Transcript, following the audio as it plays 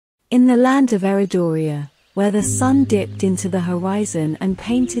In the land of Eridoria, where the sun dipped into the horizon and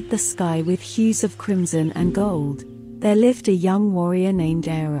painted the sky with hues of crimson and gold, there lived a young warrior named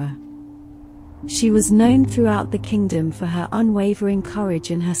Eira. She was known throughout the kingdom for her unwavering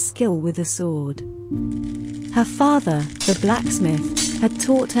courage and her skill with a sword. Her father, the blacksmith, had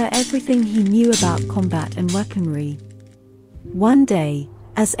taught her everything he knew about combat and weaponry. One day,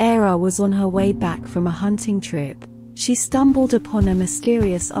 as Eira was on her way back from a hunting trip, she stumbled upon a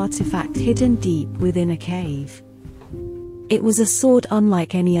mysterious artifact hidden deep within a cave. It was a sword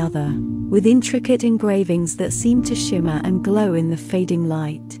unlike any other, with intricate engravings that seemed to shimmer and glow in the fading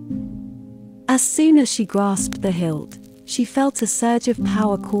light. As soon as she grasped the hilt, she felt a surge of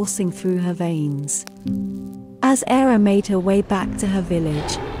power coursing through her veins. As Eira made her way back to her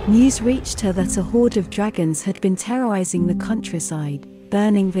village, news reached her that a horde of dragons had been terrorizing the countryside,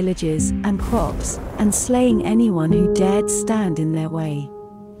 burning villages and crops, and slaying anyone who dared stand in their way.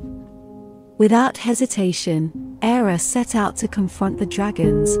 Without hesitation, Eira set out to confront the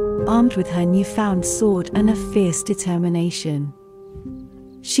dragons, armed with her newfound sword and a fierce determination.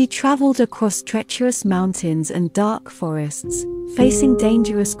 She traveled across treacherous mountains and dark forests, facing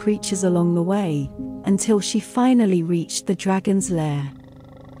dangerous creatures along the way, until she finally reached the dragon's lair.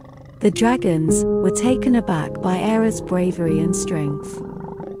 The dragons were taken aback by Eira's bravery and strength.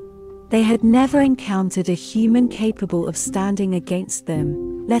 They had never encountered a human capable of standing against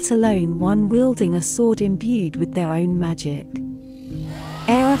them, let alone one wielding a sword imbued with their own magic.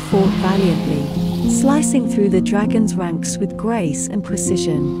 Eira fought valiantly, slicing through the dragon's ranks with grace and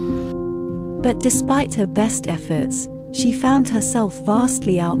precision. But despite her best efforts, she found herself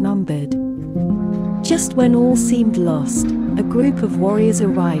vastly outnumbered. Just when all seemed lost, a group of warriors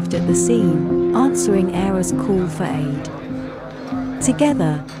arrived at the scene, answering Eira's call for aid.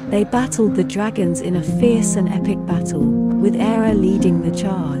 Together, they battled the dragons in a fierce and epic battle, with Eira leading the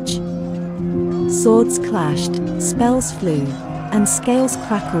charge. Swords clashed, spells flew, and scales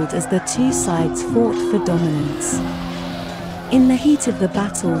crackled as the two sides fought for dominance. In the heat of the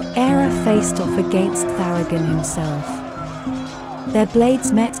battle, Eira faced off against Tharagon himself. Their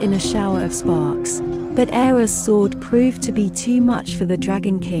blades met in a shower of sparks, but Eira's sword proved to be too much for the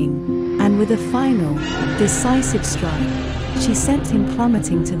Dragon King, and with a final, decisive strike, she sent him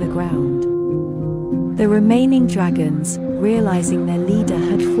plummeting to the ground. The remaining dragons, realizing their leader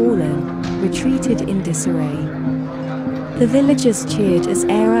had fallen, retreated in disarray. The villagers cheered as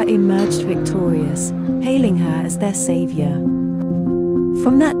Eira emerged victorious, hailing her as their savior.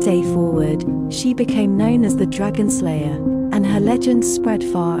 From that day forward, she became known as the Dragon Slayer, and her legend spread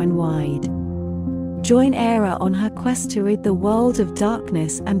far and wide. Join Eira on her quest to rid the world of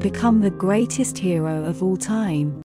darkness and become the greatest hero of all time.